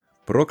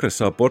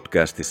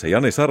Progressao-podcastissa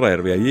Jani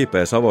Sarajärvi ja J.P.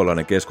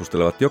 Savolainen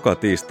keskustelevat joka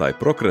tiistai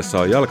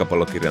Progressao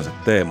jalkapallokirjansa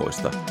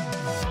teemoista.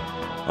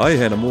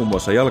 Aiheena muun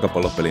muassa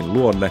jalkapallopelin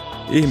luonne,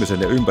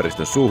 ihmisen ja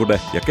ympäristön suhde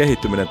ja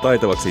kehittyminen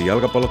taitavaksi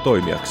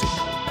jalkapallotoimijaksi.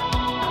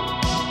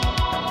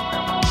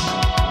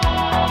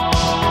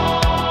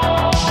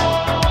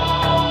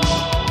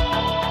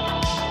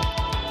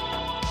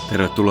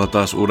 Tervetuloa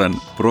taas uuden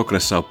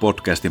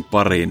Progressao-podcastin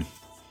pariin.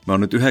 Me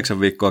on nyt 9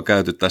 viikkoa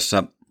käyty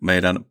tässä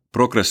meidän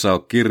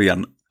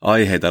Progressao-kirjan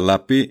aiheita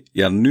läpi,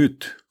 ja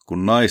nyt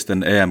kun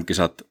naisten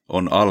EM-kisat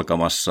on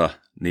alkamassa,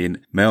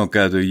 niin me on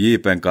käyty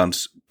JP:n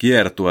kanssa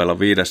kiertueella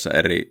 5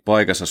 eri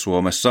paikassa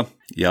Suomessa,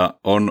 ja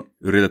on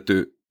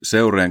yritetty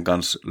seurojen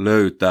kanssa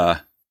löytää,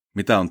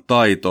 mitä on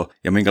taito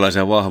ja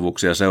minkälaisia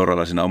vahvuuksia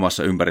seuroilla siinä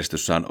omassa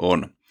ympäristössään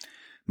on.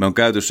 Me on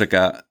käyty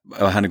sekä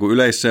vähän niin kuin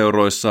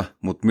yleisseuroissa,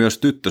 mutta myös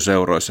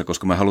tyttöseuroissa,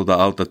 koska me halutaan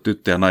auttaa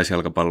tyttö- ja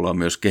naisjalkapalloa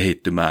myös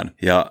kehittymään.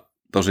 Ja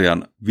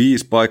tosiaan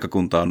 5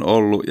 paikkakuntaa on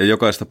ollut, ja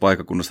jokaista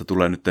paikkakunnasta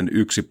tulee nyt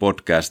yksi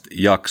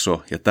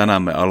podcast-jakso, ja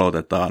tänään me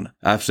aloitetaan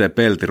FC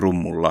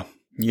Peltirummulla.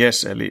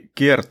 Jes, eli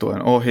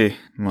kiertuen ohi.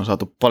 Me on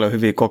saatu paljon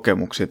hyviä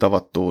kokemuksia,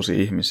 tavattu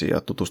uusia ihmisiä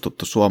ja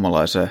tutustuttu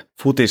suomalaiseen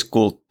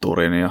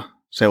futiskulttuuriin ja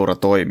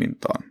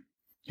seuratoimintaan.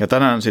 Ja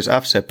tänään siis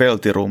FC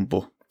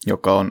Peltirumpu,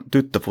 joka on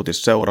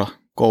tyttöfutisseura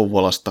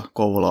Kouvolasta,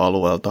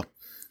 Kouvola-alueelta,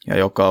 ja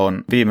joka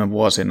on viime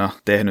vuosina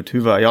tehnyt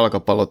hyvää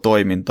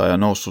jalkapallotoimintaa ja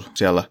noussut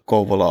siellä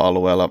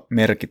Kouvola-alueella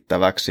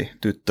merkittäväksi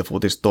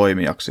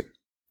tyttöfutistoimijaksi.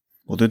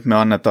 Mutta nyt me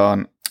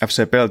annetaan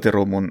FC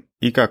Peltirummun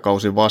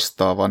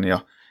ikäkausivastaavan ja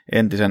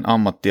entisen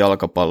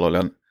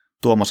ammattijalkapalloilijan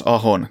Tuomas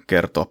Ahon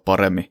kertoa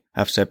paremmin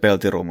FC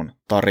Peltirummun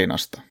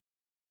tarinasta.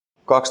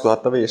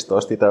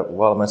 2015 itse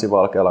valmensin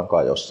Valkealan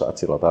Kajossa. Et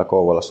silloin täällä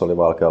Kouvolassa oli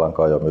Valkealan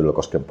Kajo,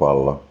 Myllykosken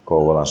Pallo,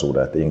 Kouvolan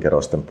Sudet,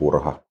 Inkeroisten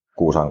Purha,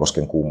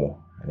 Kuusankosken Kumu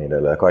ja niin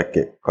edelleen.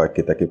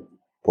 Kaikki teki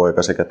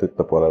poika- sekä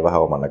tyttöpuolella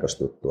vähän oman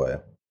näköistä juttua. Ja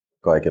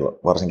kaikilla,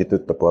 varsinkin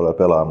tyttöpuolella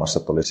pelaamassa,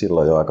 oli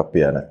silloin jo aika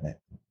pienet, niin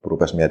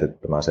rupesi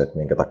mietittämään se, että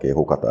minkä takia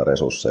hukataan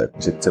resursseja.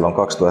 Sitten silloin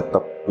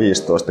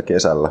 2015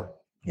 kesällä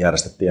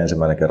järjestettiin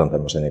ensimmäinen kerran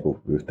tämmöisiä niin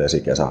kuin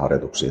yhteisiä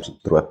kesäharjoituksia.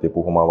 Sitten ruvettiin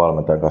puhumaan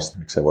valmentajan kanssa,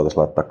 miksei voitaisiin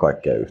laittaa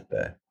kaikkea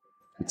yhteen.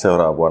 Sitten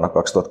seuraavana vuonna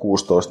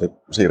 2016 niin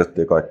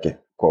siirryttiin kaikki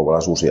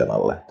Kouvolan susien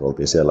alle.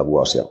 Oltiin siellä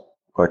vuosia.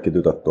 Kaikki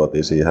tytöt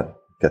tuotiin siihen,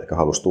 ketkä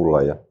halusi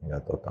tulla, ja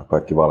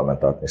kaikki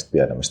valmentajat niistä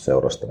pienemmistä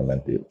seuroista niin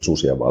mentiin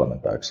susien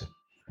valmentajaksi.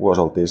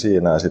 Vuosi oltiin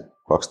siinä, ja sitten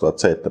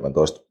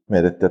 2017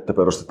 mietittiin, että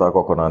perustetaan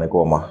kokonaan niin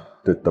oma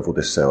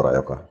tyttöfutisseura,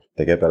 joka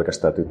tekee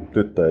pelkästään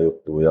tyttöjen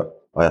juttuja ja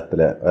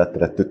ajattelee,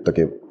 että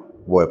tyttökin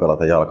voi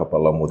pelata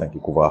jalkapalloa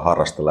muutenkin kuin vaan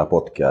harrastella ja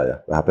potkia ja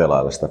vähän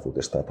pelailla sitä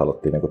futista. Että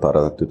haluttiin niin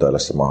tarjota tytöille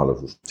se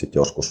mahdollisuus sitten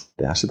joskus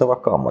tehdä sitä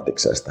vaikka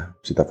ammatikseen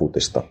sitä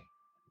futista.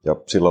 Ja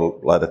silloin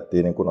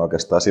laitettiin niin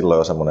oikeastaan silloin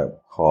jo semmoinen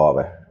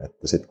haave,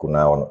 että sitten kun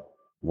nämä on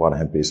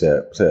vanhempia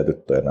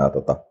C-tyttöjä nämä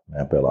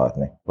meidän pelaajat,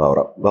 niin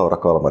Laura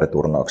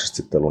Kalmari-turnauksesta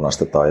sitten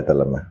lunastetaan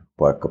itsellemme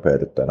paikka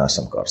B-tyttöjen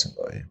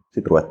SM-karsintoihin.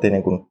 Sitten ruvettiin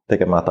niin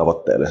tekemään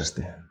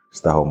tavoitteellisesti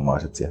sitä hommaa.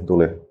 Sitten siihen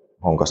tuli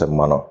Honkasen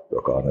Mano,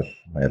 joka on nyt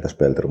meidän tässä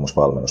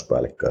Peltirummussa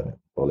valmennuspäällikkö, niin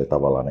oli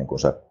tavallaan niin kuin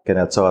se,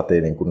 keneltä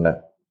saatiin niin kuin ne,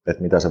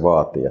 että mitä se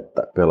vaatii,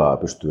 että pelaaja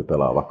pystyy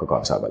pelaamaan vaikka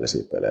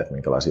kansainvälisiä pelejä, että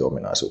minkälaisia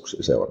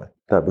ominaisuuksia se on.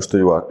 Pitää pystyä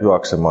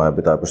juoksemaan ja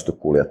pitää pystyä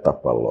kuljettaa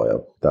palloa ja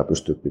pitää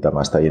pystyä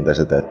pitämään sitä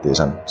intensiteettiä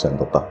sen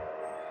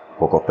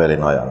koko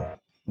pelin ajan.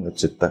 Nyt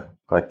sitten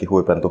kaikki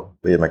huipentui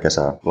viime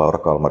kesään Laura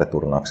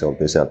Kalmari-turnauksessa,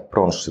 oltiin siellä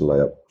pronssilla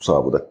ja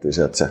saavutettiin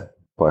sieltä se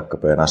paikka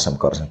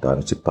PNSM-karsinta, ja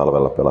nyt sitten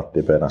talvella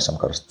pelattiin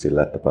PNSM-karsinta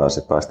silleen, että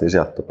päästiin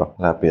sieltä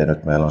läpi, ja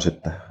nyt meillä on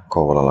sitten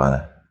kouvolalainen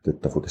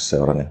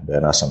tyttöfutisseura niin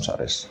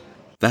PNSM-sarjassa.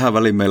 Tähän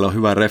väliin meillä on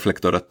hyvä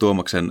reflektoida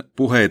Tuomaksen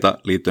puheita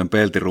liittyen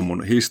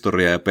Peltirummun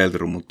historiaan ja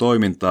Peltirummun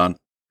toimintaan.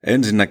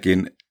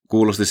 Ensinnäkin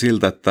kuulosti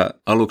siltä, että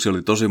aluksi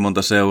oli tosi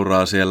monta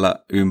seuraa siellä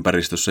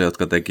ympäristössä,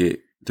 jotka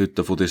teki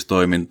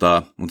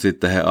tyttöfutistoimintaa, mutta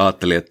sitten he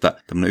ajattelivat, että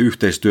tämmöinen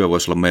yhteistyö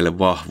voisi olla meille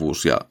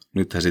vahvuus, ja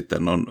nyt he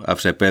sitten on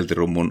FC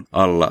Peltirummun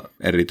alla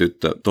eri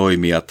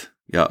tyttötoimijat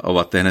ja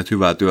ovat tehneet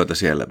hyvää työtä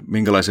siellä.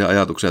 Minkälaisia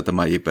ajatuksia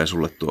tämä JP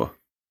sulle tuo?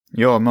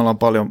 Joo, me ollaan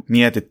paljon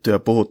mietitty ja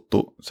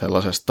puhuttu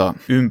sellaisesta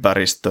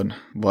ympäristön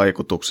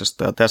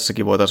vaikutuksesta, ja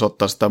tässäkin voitaisiin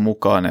ottaa sitä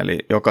mukaan, eli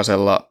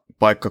jokaisella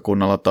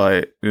paikkakunnalla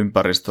tai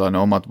ympäristöllä ne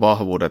omat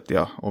vahvuudet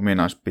ja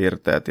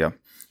ominaispiirteet, ja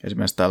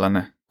esimerkiksi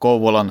tällainen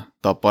Kouvolan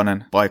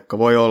tapainen paikka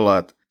voi olla,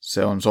 että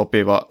se on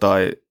sopiva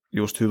tai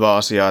just hyvä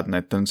asia, että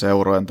näiden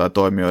seurojen tai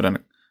toimijoiden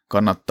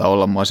kannattaa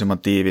olla mahdollisimman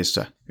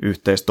tiivissä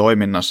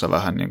yhteistoiminnassa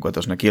vähän, niin kuin, että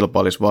jos ne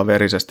kilpailisi vaan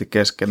verisesti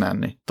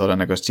keskenään, niin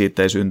todennäköisesti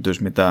siitä ei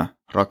syntyisi mitään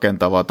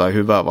rakentavaa tai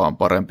hyvää, vaan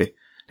parempi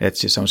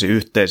etsiä sellaisia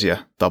yhteisiä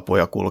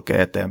tapoja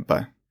kulkea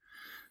eteenpäin.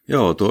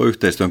 Joo, tuo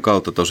yhteistyön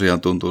kautta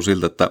tosiaan tuntuu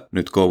siltä, että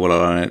nyt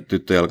kouvolalainen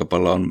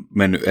tyttöjalkapallo on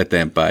mennyt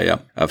eteenpäin, ja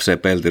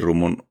FC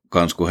Peltirummun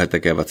kanssa, kun he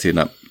tekevät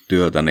siinä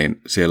työtä,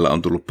 niin siellä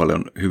on tullut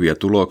paljon hyviä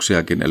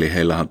tuloksiakin, eli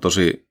heillä on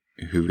tosi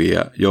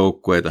hyviä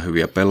joukkueita,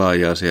 hyviä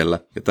pelaajia siellä.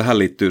 Ja tähän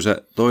liittyy se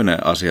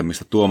toinen asia,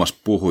 mistä Tuomas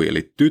puhui,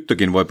 eli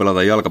tyttökin voi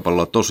pelata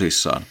jalkapalloa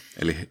tosissaan.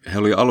 Eli he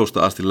oli alusta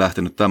asti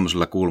lähtenyt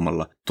tämmöisellä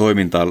kulmalla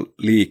toimintaan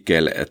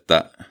liikkeelle,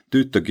 että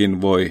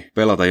tyttökin voi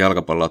pelata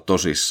jalkapalloa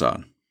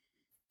tosissaan.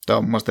 Tämä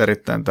on mielestäni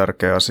erittäin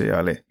tärkeä asia,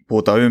 eli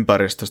puhutaan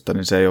ympäristöstä,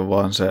 niin se ei ole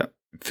vaan se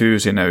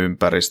fyysinen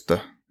ympäristö,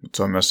 mutta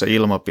se on myös se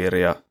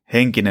ilmapiiri ja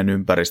henkinen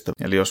ympäristö.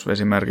 Eli jos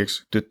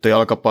esimerkiksi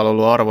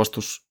tyttöjalkapallon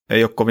arvostus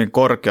ei ole kovin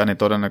korkea, niin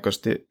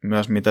todennäköisesti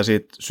myös mitä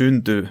siitä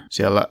syntyy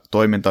siellä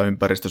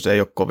toimintaympäristössä ei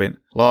ole kovin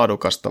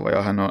laadukasta.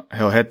 Ja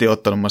he on heti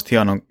ottanut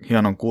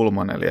hienon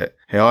kulman, eli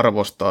he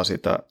arvostaa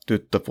sitä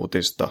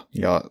tyttöfutista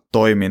ja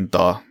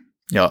toimintaa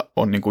ja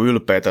on niin kuin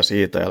ylpeitä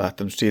siitä ja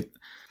lähtenyt siitä,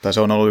 tai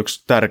se on ollut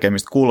yksi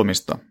tärkeimmistä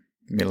kulmista,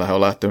 millä he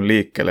on lähtenyt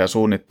liikkeelle ja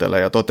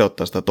suunnittelemaan ja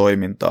toteuttaa sitä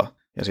toimintaa.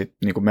 Ja sitten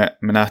niin kuin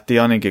me nähtiin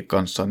Janinkin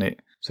kanssa, niin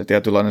se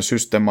tietynlainen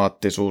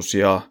systemaattisuus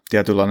ja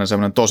tietynlainen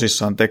semmoinen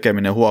tosissaan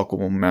tekeminen huokui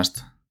mun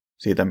mielestä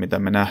siitä, mitä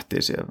me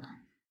nähtiin siellä.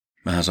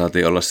 Mehän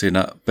saatiin olla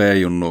siinä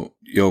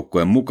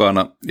P-junnu-joukkueen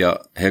mukana, ja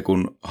he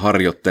kun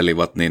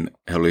harjoittelivat, niin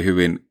he oli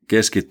hyvin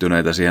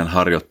keskittyneitä siihen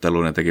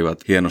harjoitteluun ja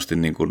tekivät hienosti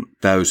niin kuin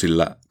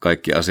täysillä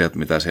kaikki asiat,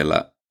 mitä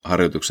siellä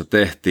harjoituksessa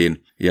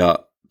tehtiin. Ja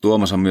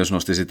Tuomas myös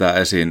nosti sitä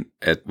esiin,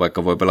 että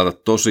vaikka voi pelata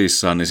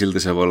tosissaan, niin silti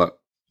se voi olla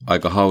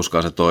aika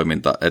hauskaa se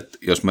toiminta. Että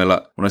jos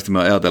monesti me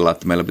ajatellaan,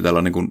 että meillä pitää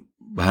olla niin kuin,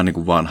 vähän niin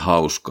kuin vaan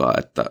hauskaa,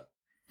 että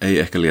ei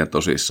ehkä liian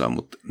tosissaan,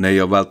 mutta ne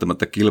ei ole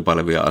välttämättä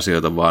kilpailevia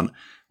asioita, vaan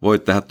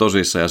voit tehdä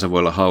tosissaan ja se voi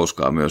olla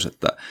hauskaa myös,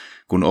 että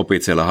kun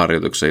opit siellä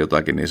harjoituksessa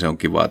jotakin, niin se on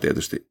kivaa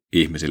tietysti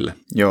ihmisille.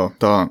 Joo,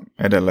 tämä on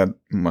edelleen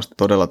mun mielestä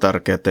todella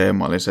tärkeä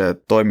teema, eli se,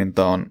 että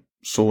toiminta on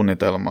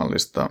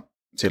suunnitelmallista,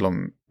 sillä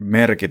on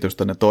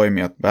merkitystä, ne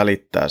toimijat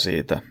välittää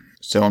siitä.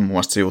 Se on mun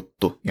mielestä se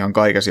juttu ihan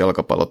kaikessa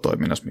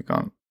jalkapallotoiminnassa, mikä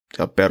on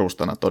siellä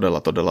perustana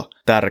todella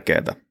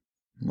tärkeää.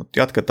 Mutta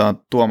jatketaan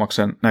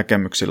Tuomaksen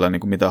näkemyksillä, niin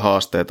kuin mitä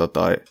haasteita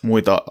tai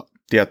muita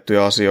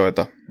tiettyjä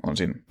asioita on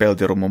siinä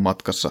Peltirummun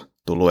matkassa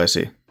tullut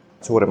esiin.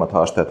 Suurimmat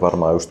haasteet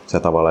varmaan just se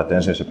tavalla, että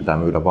ensin se pitää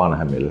myydä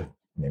vanhemmille.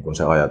 Niin kuin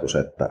se ajatus,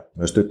 että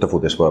myös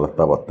tyttöfutis voi olla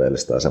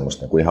tavoitteellista ja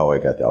semmoista niin kuin ihan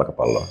oikeat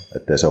jalkapalloa.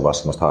 Että se ole vaan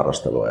semmoista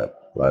harrastelua ja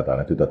laitetaan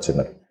ne tytöt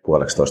sinne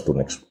 1,5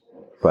 tunniksi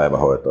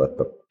päivähoitoon,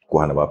 että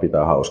kunhan ne vaan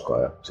pitää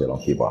hauskaa ja siellä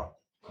on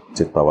kivaa.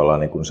 Sitten tavallaan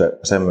niin kuin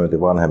se myynti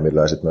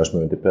vanhemmille ja sitten myös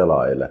myynti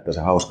pelaajille, että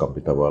se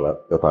hauskanpito voi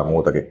olla jotain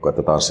muutakin kuin,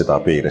 että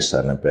tanssitaan piirissä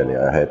ennen peliä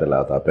ja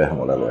heitellään jotain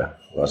pehmoleluja.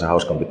 Vaan se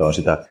hauskanpito on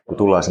sitä, kun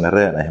tullaan sinne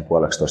reeneihin 1,5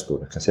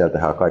 tunniksi, niin siellä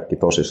tehdään kaikki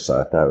tosissaan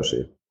ja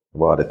täysin.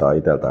 Vaaditaan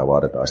itseltä ja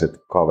vaaditaan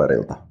sitten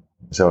kaverilta.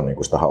 Se on niin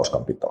kuin sitä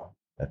hauskanpitoa,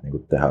 että niin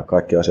kuin tehdään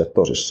kaikki asiat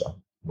tosissaan,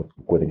 mutta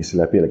kuitenkin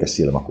sillä pilkes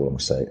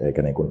silmäkulmassa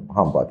eikä niin kuin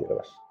hampaat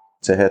ilvessä.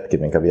 Se hetki,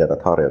 minkä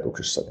vietät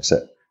harjoituksissa, niin se,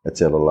 että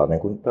siellä ollaan niin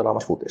kuin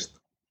pelaamassa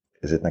futista.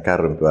 Ja sitten ne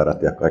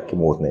kärrynpyörät ja kaikki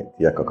muut niin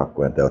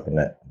hiekkakakkujen teot, niin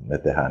ne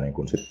tehdään niin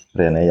kuin sit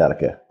reeneen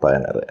jälkeen tai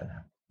ennen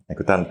reeneen.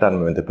 Niin tämän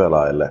myynti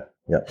pelaajille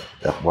ja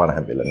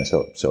vanhemmille, niin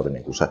se oli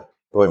niin kuin se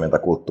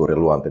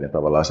toimintakulttuurin luonti, niin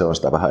tavallaan se on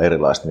sitä vähän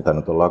erilaista, mitä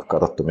nyt ollaan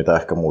katsottu, mitä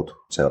ehkä muut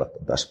seurat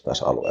on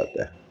tässä alueella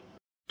tehnyt.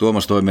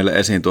 Tuomas toi meille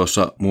esiin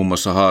tuossa muun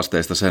muassa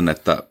haasteista sen,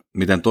 että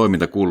miten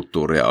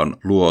toimintakulttuuria on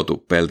luotu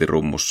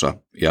Peltirummussa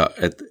ja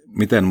että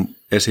miten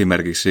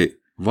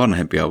esimerkiksi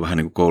vanhempia on vähän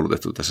niin kuin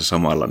koulutettu tässä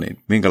samalla, niin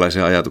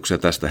minkälaisia ajatuksia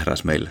tästä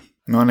heräsi meille?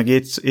 No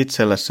ainakin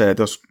itselle se,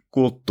 että jos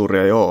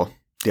kulttuuria ei ole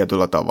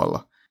tietyllä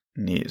tavalla,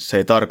 niin se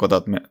ei tarkoita,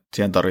 että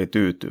siihen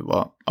tarvitsee tyytyä,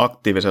 vaan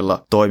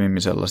aktiivisella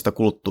toimimisella sitä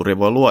kulttuuria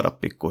voi luoda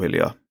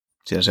pikkuhiljaa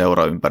siihen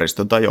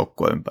seuraympäristöön tai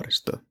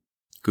joukkueympäristöön.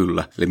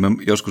 Kyllä, eli me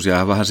joskus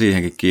jäädään vähän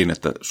siihenkin kiinni,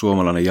 että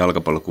suomalainen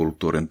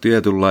jalkapallokulttuuri on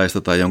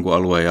tietynlaista tai jonkun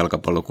alueen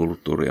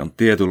jalkapallokulttuuri on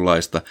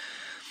tietynlaista.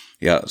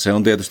 Ja se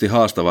on tietysti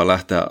haastavaa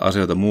lähteä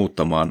asioita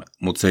muuttamaan,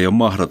 mutta se ei ole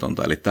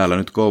mahdotonta. Eli täällä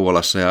nyt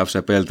Kouvolassa ja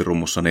FC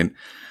Peltirummussa niin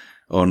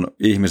on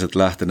ihmiset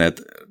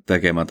lähteneet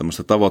tekemään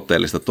tämmöistä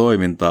tavoitteellista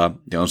toimintaa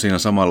ja on siinä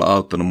samalla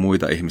auttanut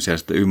muita ihmisiä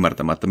sitten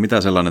ymmärtämään, että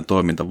mitä sellainen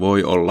toiminta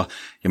voi olla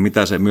ja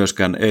mitä se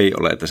myöskään ei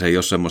ole. Että se ei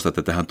ole semmoista,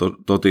 että tehdään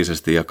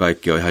totisesti ja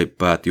kaikki on ihan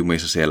päät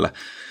jumissa siellä,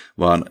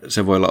 vaan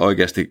se voi olla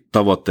oikeasti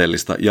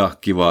tavoitteellista ja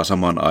kivaa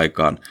samaan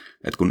aikaan,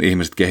 että kun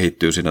ihmiset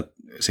kehittyy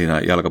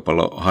siinä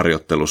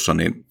jalkapalloharjoittelussa,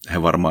 niin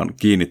he varmaan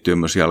kiinnittyy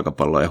myös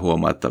jalkapalloon ja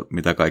huomaa, että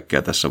mitä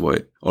kaikkea tässä voi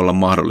olla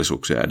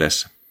mahdollisuuksia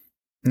edessä.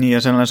 Niin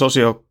ja sellainen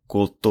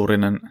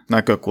sosiokulttuurinen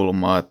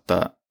näkökulma,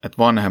 että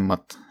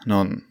vanhemmat, ne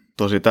on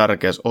tosi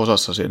tärkeässä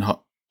osassa siinä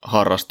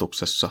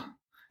harrastuksessa.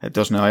 Että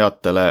jos ne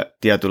ajattelee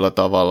tietyllä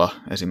tavalla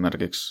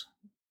esimerkiksi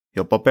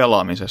jopa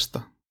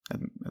pelaamisesta,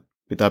 että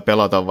pitää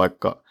pelata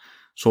vaikka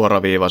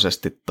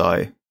suoraviivaisesti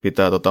tai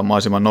pitää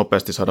mahdollisimman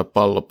nopeasti saada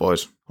pallo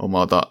pois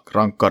omalta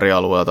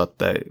rankkarialueelta,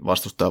 ettei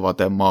vastustaja vaan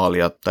tee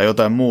maalia tai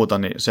jotain muuta,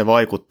 niin se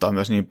vaikuttaa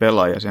myös niin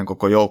pelaajia siihen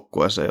koko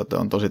joukkueeseen, joten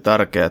on tosi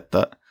tärkeää,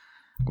 että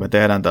kun me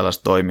tehdään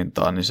tällaista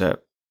toimintaa, niin se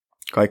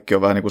kaikki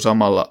on vähän niin kuin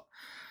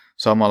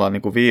samalla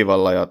niin kuin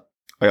viivalla ja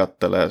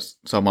ajattelee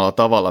samalla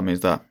tavalla,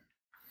 mitä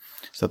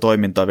sitä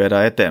toimintaa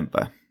viedään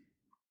eteenpäin,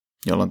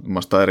 jolloin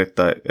minusta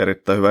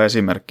erittäin hyvä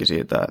esimerkki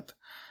siitä,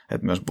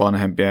 että myös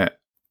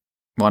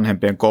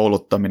vanhempien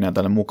kouluttaminen ja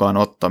tälle mukaan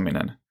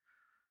ottaminen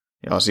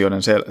Ja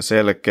asioiden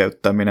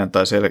selkeyttäminen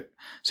tai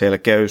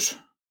selkeys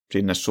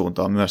sinne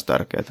suuntaan on myös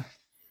tärkeää.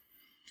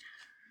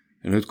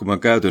 Ja nyt kun me on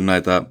käyty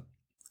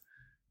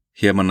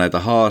hieman näitä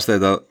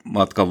haasteita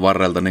matkan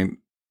varrelta, niin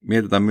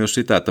mietitään myös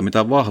sitä, että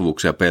mitä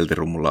vahvuuksia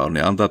Peltirummulla on,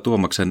 ja antaa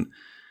Tuomaksen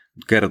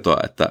kertoa,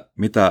 että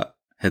mitä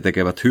he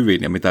tekevät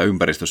hyvin ja mitä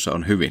ympäristössä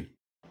on hyvin.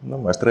 No,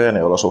 mielestäni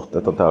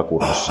treeniolosuhteet on täällä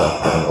kunnossa,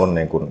 että on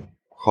niin kuin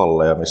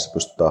halleja, missä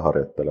pystytään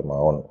harjoittelemaan,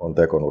 on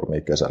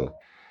tekonurmia kesällä.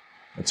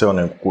 Et se on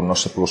niin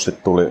kunnossa, plus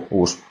sitten tuli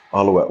uusi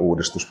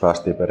alueuudistus,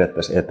 päästiin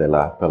periaatteessa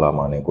etelään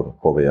pelaamaan niin kuin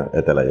kovia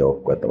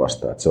eteläjoukkueita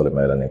vastaan, että se oli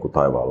meille niin kuin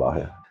taivaan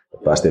lahja.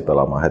 Päästiin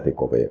pelaamaan heti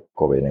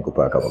kovia niin kuin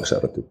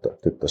pääkaupunkiseudun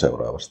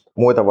tyttöseuraavasta.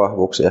 Muita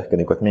vahvuuksia ehkä,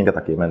 niin kuin, että minkä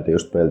takia mentiin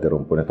just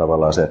Peltirumpuun, niin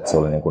tavallaan se, että se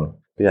oli niin kuin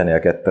pieni ja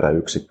ketterä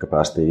yksikkö.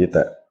 Päästiin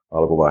itse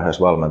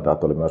alkuvaiheessa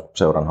valmentajat oli myös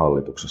seuran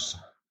hallituksessa.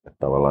 Että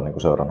tavallaan niin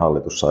kuin seuran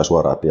hallitus sai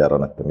suoraan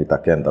tiedon, että mitä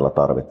kentällä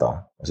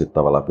tarvitaan. Ja sitten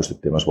tavallaan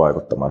pystyttiin myös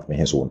vaikuttamaan, että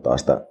mihin suuntaan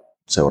sitä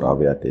seuraa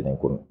vietiin, niin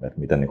kuin, että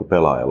miten niin kuin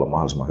pelaajalla on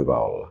mahdollisimman hyvä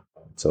olla.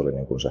 Se oli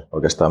niin kuin se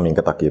oikeastaan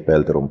minkä takia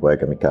Peltirumpu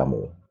eikä mikään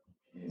muu.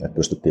 Että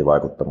pystyttiin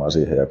vaikuttamaan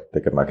siihen ja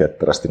tekemään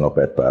ketterästi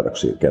nopeat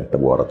päätöksiä,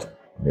 kenttävuorot,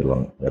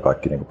 milloin ja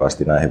kaikki niin kuin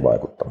päästiin näihin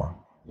vaikuttamaan.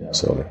 Ja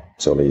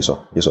se oli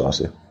iso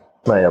asia.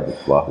 Meidän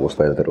vahvuus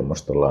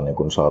Peltirummusta ollaan niin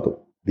kuin saatu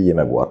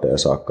viime vuoteen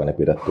saakka, niin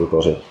pidettiin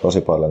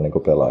tosi paljon niin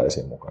kuin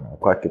pelaajia mukana.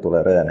 Kaikki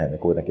tulee reeneihin, niin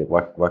kuitenkin,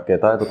 vaikka ei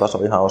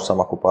taitotaso ihan ole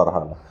sama kuin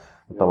parhailla,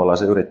 mutta tavallaan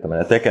se yrittäminen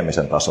ja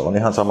tekemisen taso on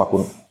ihan sama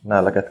kuin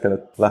näillä, ketkä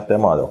nyt lähtee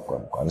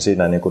maajoukkoon mukaan. Niin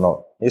siinä ei niin kuin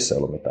ole itse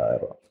ollut mitään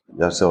eroa.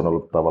 Ja se on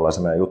ollut tavallaan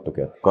se meidän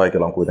juttukin, että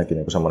kaikilla on kuitenkin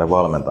niin kuin semmoinen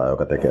valmentaja,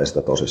 joka tekee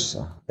sitä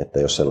tosissaan. Että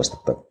ei ole sellaista,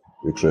 että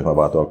yksi ryhmä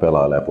vaan tuolla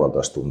pelailee 1,5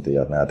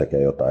 tuntia ja nämä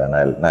tekee jotain ja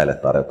näille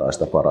tarjotaan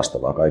sitä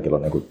parasta, vaan kaikilla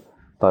on niin kuin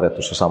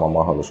tarjottu se sama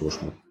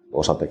mahdollisuus, mutta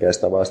osa tekee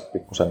sitä vaan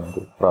sitten pikkusen niin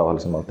kuin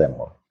rauhallisemmalla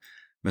temmolla.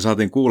 Me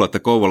saatiin kuulla, että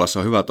Kouvolassa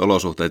on hyvät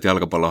olosuhteet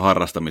jalkapallon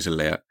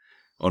harrastamiselle ja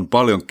on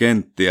paljon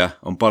kenttiä,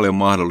 on paljon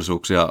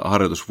mahdollisuuksia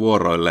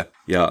harjoitusvuoroille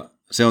ja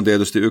se on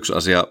tietysti yksi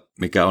asia,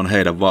 mikä on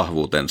heidän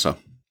vahvuutensa.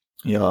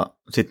 Ja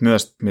sitten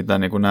myös, mitä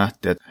niin kuin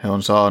nähtiin, että he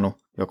on saanut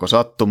joko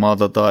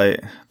sattumalta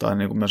tai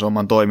niin kuin myös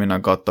oman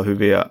toiminnan kautta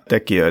hyviä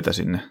tekijöitä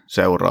sinne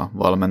seuraan,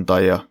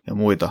 valmentajia ja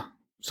muita.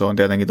 Se on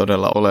tietenkin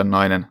todella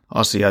olennainen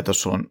asia, että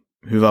jos sulla on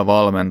hyvä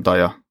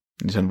valmentaja,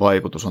 niin sen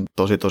vaikutus on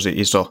tosi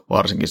iso,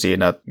 varsinkin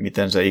siinä, että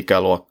miten se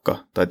ikäluokka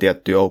tai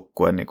tietty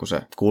joukkue, niin kun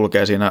se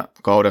kulkee siinä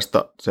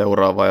kaudesta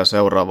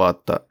seuraavaa,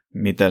 että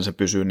miten se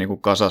pysyy niin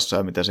kuin kasassa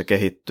ja miten se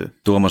kehittyy.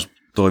 Tuomas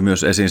toi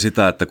myös esiin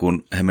sitä, että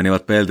kun he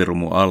menivät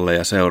Peltirummun alle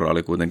ja seura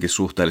oli kuitenkin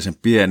suhteellisen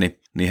pieni,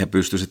 niin he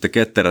pystyivät sitten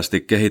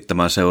ketterästi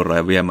kehittämään seuraa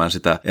ja viemään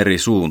sitä eri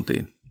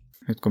suuntiin.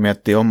 Nyt kun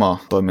miettii omaa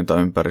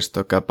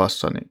toimintaympäristöä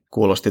Käpassa, niin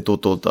kuulosti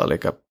tutulta, eli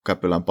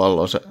Käpylän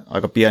Pallo on se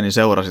aika pieni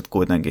seura sitten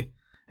kuitenkin.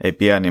 Ei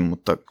pieni,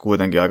 mutta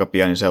kuitenkin aika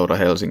pieni seura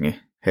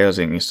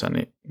Helsingissä,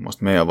 niin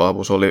minusta meidän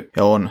vahvuus oli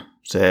ja on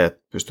se,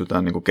 että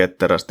pystytään niin kuin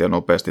ketterästi ja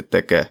nopeasti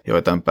tekemään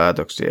joitain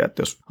päätöksiä.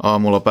 Että jos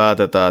aamulla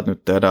päätetään, että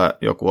nyt tehdään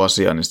joku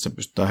asia, niin se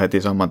pystytään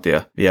heti saman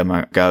tien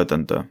viemään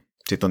käytäntöön.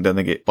 Sitten on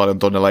tietenkin paljon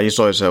todella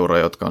isoja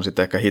seuroja, jotka on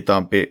sitten ehkä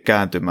hitaampi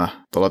kääntymään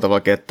tuolla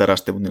tavalla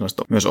ketterästi, mutta niillä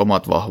on myös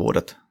omat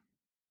vahvuudet.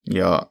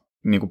 Ja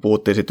niin kuin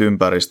puhuttiin sitten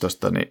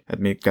ympäristöstä, niin että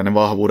mitkä ne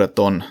vahvuudet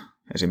on.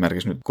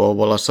 Esimerkiksi nyt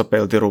Kouvolassa,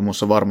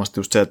 Peltirummussa varmasti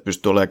just se, että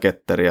pystyy olemaan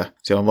ketteriä.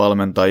 Siellä on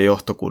valmentajia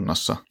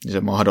johtokunnassa, niin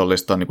se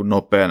mahdollistaa niin kuin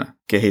nopean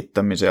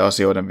kehittämisen ja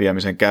asioiden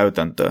viemisen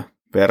käytäntöön.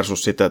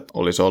 Versus sitä, että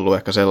olisi ollut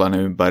ehkä sellainen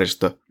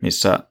ympäristö,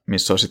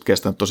 missä olisi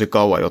kestänyt tosi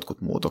kauan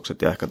jotkut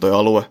muutokset. Ja ehkä tuo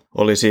alue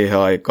oli siihen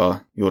aikaan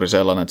juuri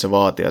sellainen, että se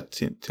vaatii, että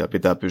siellä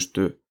pitää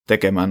pystyä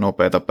tekemään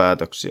nopeita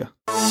päätöksiä.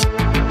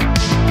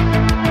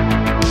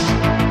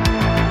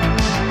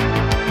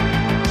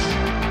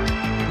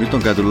 Nyt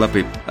on käyty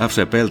läpi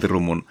FC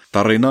Peltirummun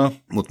tarinaa,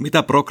 mutta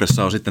mitä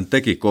Progressao sitten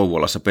teki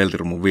Kouvolassa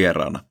Peltirummun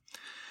vieraana?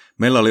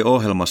 Meillä oli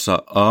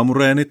ohjelmassa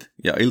aamureenit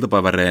ja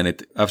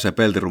iltapäiväreenit FC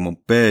Peltirummun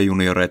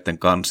B-junioreiden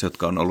kanssa,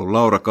 jotka on ollut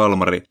Laura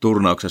Kalmari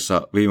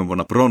turnauksessa viime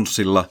vuonna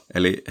pronssilla,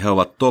 eli he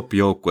ovat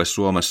top-joukkue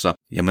Suomessa,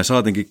 ja me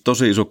saatinkin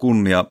tosi iso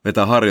kunnia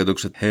vetää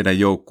harjoitukset heidän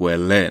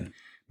joukkueelleen.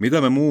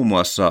 Mitä me muun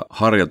muassa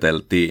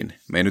harjoiteltiin?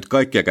 Me ei nyt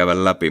kaikkia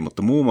käydä läpi,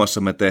 mutta muun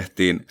muassa me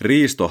tehtiin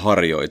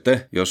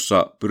riistoharjoite,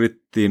 jossa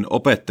pyrittiin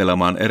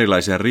opettelemaan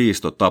erilaisia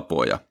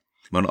riistotapoja.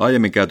 Me on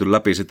aiemmin käyty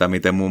läpi sitä,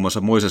 miten muun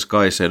muassa Moises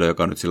Caicedo,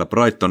 joka on nyt siellä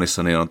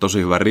Brightonissa, niin on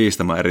tosi hyvä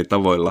riistämään eri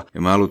tavoilla.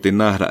 Ja me haluttiin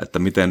nähdä, että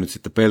miten nyt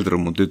sitten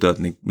Peltirummun tytöt,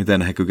 niin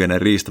miten he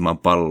kykenevät riistämään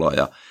palloa.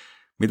 Ja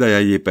mitä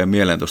jäi JP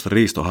mieleen tuosta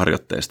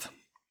riistoharjoitteesta?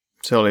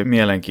 Se oli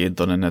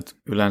mielenkiintoinen, että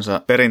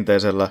yleensä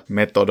perinteisellä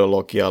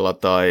metodologialla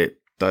tai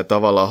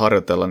tavallaan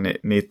harjoitella, niin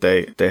niitä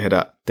ei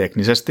tehdä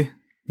teknisesti,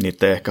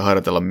 niitä ei ehkä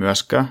harjoitella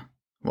myöskään,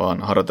 vaan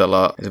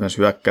harjoitellaan esimerkiksi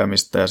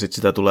hyökkäämistä ja sitten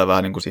sitä tulee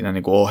vähän niin kuin siinä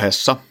niin kuin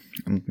ohessa.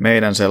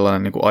 Meidän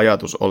sellainen niin kuin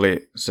ajatus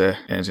oli se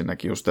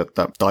ensinnäkin just,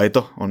 että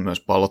taito on myös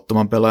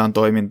pallottoman pelaajan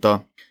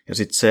toimintaa ja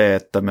sitten se,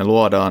 että me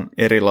luodaan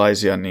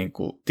erilaisia niin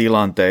kuin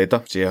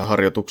tilanteita siihen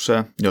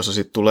harjoitukseen, jossa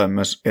sitten tulee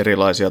myös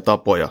erilaisia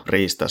tapoja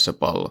riistää se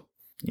pallo.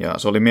 Ja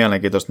se oli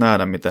mielenkiintoista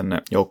nähdä, miten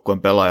ne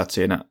joukkueen pelaajat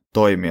siinä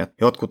toimivat.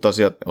 Jotkut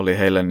asiat oli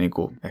heille niin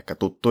kuin ehkä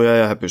tuttuja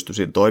ja he pystyivät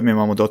siinä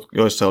toimimaan, mutta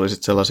joissa oli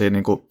sitten sellaisia,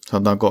 niin kuin,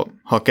 sanotaanko,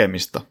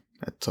 hakemista.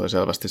 Että se oli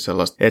selvästi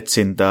sellaista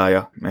etsintää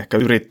ja ehkä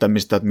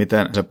yrittämistä, että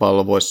miten se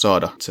pallo voisi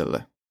saada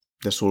itselleen.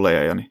 Ja sulle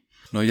jäi, Jani?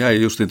 No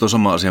jäi justiin tuon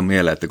sama asian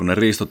mieleen, että kun ne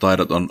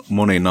riistotaidot on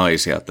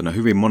moninaisia, että ne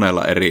hyvin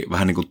monella eri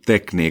vähän niin kuin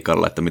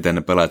tekniikalla, että miten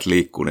ne pelaajat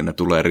liikkuu, niin ne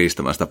tulee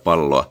riistämään sitä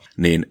palloa,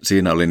 niin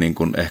siinä oli niin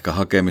kuin ehkä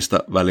hakemista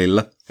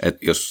välillä,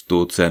 että jos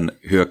tuut sen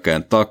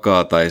hyökkäjän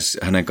takaa tai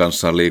hänen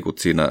kanssaan liikut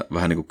siinä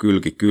vähän niin kuin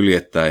kylki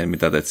kyljettäin,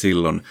 mitä teet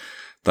silloin,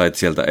 tai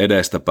sieltä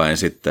edestäpäin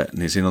sitten,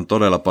 niin siinä on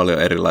todella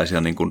paljon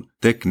erilaisia niin kuin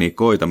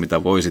tekniikoita,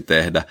 mitä voisi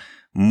tehdä,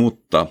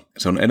 mutta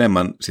se on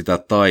enemmän sitä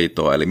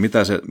taitoa, eli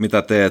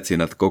mitä teet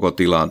siinä koko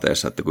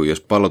tilanteessa, että kun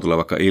jos pallo tulee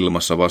vaikka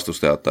ilmassa,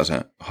 vastustaja ottaa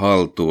sen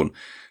haltuun,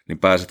 niin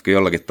pääsetkö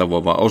jollakin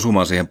tavoin vaan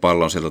osumaan siihen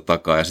pallon sieltä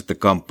takaa ja sitten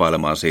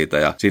kamppailemaan siitä.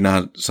 Ja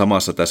siinähän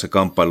samassa tässä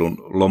kamppailun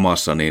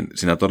lomassa, niin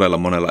siinä todella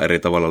monella eri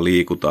tavalla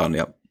liikutaan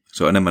ja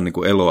se on enemmän niin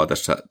kuin eloa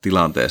tässä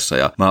tilanteessa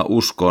ja mä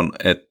uskon,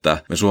 että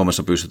me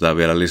Suomessa pystytään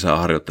vielä lisää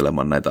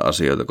harjoittelemaan näitä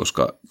asioita,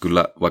 koska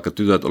kyllä vaikka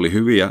tytöt oli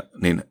hyviä,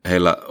 niin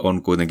heillä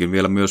on kuitenkin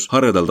vielä myös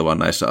harjoiteltavaa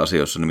näissä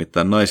asioissa.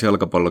 Nimittäin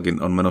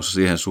naisjalkapallokin on menossa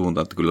siihen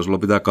suuntaan, että kyllä sulla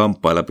pitää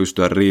kamppailla ja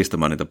pystyä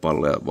riistämään niitä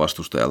palloja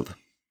vastustajalta.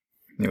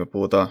 Niin kun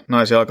puhutaan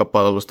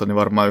naisjalkapallosta, niin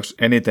varmaan yksi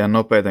eniten ja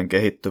nopeiten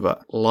kehittyvä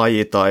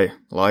laji tai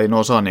lajin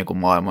osa niin kuin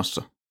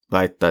maailmassa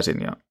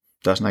väittäisin. Ja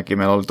tässä näki,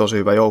 meillä oli tosi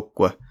hyvä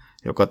joukkue,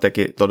 joka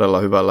teki todella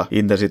hyvällä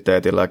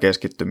intensiteetillä ja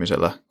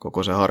keskittymisellä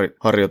koko sen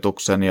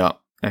harjoituksen. Ja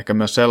ehkä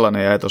myös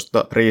sellainen jäi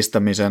tuosta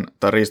riistämisen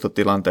tai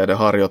riistotilanteiden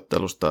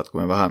harjoittelusta, että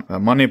kun me vähän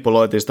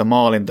manipuloitiin sitä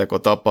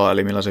maalintekotapaa,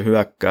 eli millä se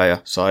hyökkääjä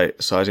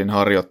sai siinä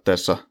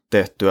harjoitteessa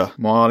tehtyä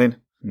maalin,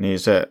 niin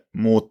se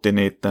muutti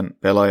niiden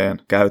pelaajien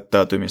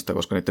käyttäytymistä,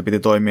 koska niiden piti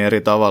toimia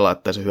eri tavalla,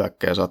 että se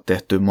hyökkääjä saa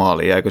tehtyä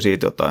maaliin. Jäikö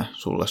siitä jotain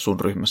sulle sun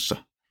ryhmässä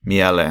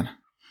mieleen?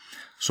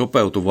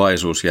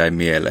 Sopeutuvaisuus jäi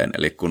mieleen,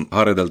 eli kun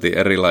harjoiteltiin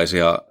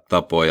erilaisia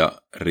tapoja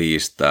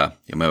riistää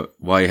ja me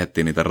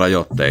vaihdettiin niitä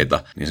rajoitteita,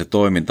 niin se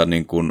toiminta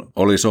niin kuin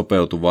oli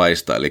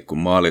sopeutuvaista, eli kun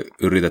maali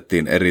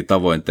yritettiin eri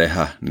tavoin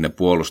tehdä, niin ne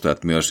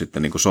puolustajat myös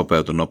sitten niin kuin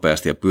sopeutui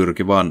nopeasti ja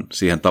pyrki vaan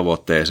siihen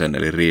tavoitteeseen,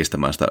 eli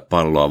riistämään sitä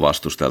palloa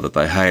vastustajalta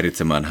tai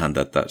häiritsemään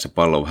häntä, että se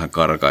pallo vähän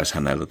karkaisi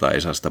häneltä tai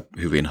ei saa sitä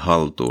hyvin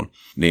haltuun.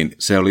 Niin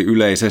se oli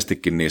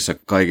yleisestikin niissä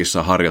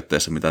kaikissa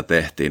harjoitteissa, mitä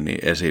tehtiin, niin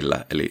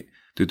esillä, eli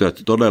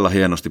tytöt todella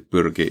hienosti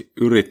pyrki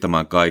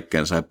yrittämään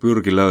kaikkeensa ja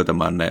pyrki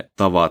löytämään ne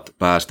tavat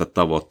päästä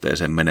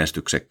tavoitteeseen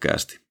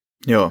menestyksekkäästi.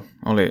 Joo,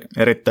 oli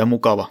erittäin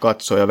mukava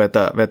katsoa ja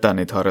vetää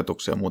niitä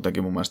harjoituksia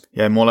muutenkin mun mielestä.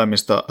 Jäi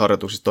molemmista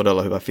harjoituksista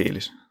todella hyvä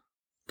fiilis.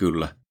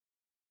 Kyllä.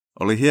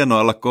 Oli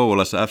hienoa olla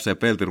Kouvolassa FC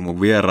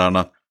Peltirummun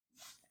vieraana.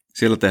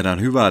 Siellä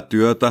tehdään hyvää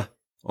työtä,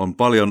 on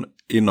paljon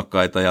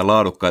innokkaita ja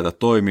laadukkaita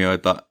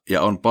toimijoita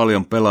ja on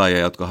paljon pelaajia,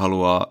 jotka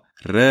haluaa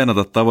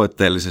reenata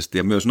tavoitteellisesti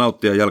ja myös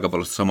nauttia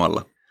jalkapallosta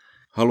samalla.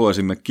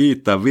 Haluaisimme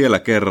kiittää vielä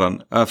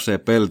kerran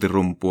FC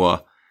Peltirumpua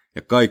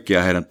ja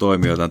kaikkia heidän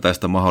toimijoitaan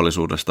tästä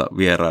mahdollisuudesta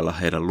vierailla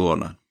heidän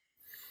luonaan.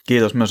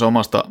 Kiitos myös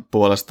omasta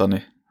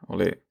puolestani.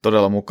 Oli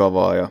todella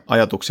mukavaa ja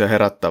ajatuksia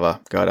herättävää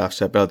käydä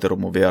FC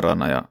Peltirummun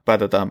vieraana ja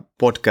päätetään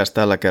podcast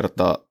tällä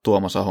kertaa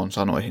Tuomas Ahon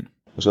sanoihin.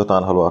 Jos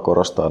jotain haluaa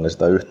korostaa, niin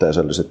sitä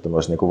yhteisöllisyyttä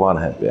myös niin kuin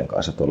vanhempien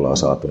kanssa, että ollaan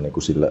saatu niin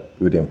kuin sille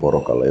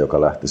ydinporukalle,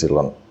 joka lähti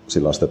silloin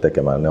sitä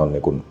tekemään. Ne on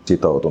niin kuin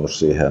sitoutunut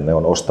siihen ja ne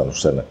on ostanut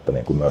sen, että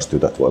niin kuin myös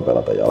tytöt voi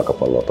pelata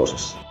jalkapalloa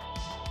tosissaan.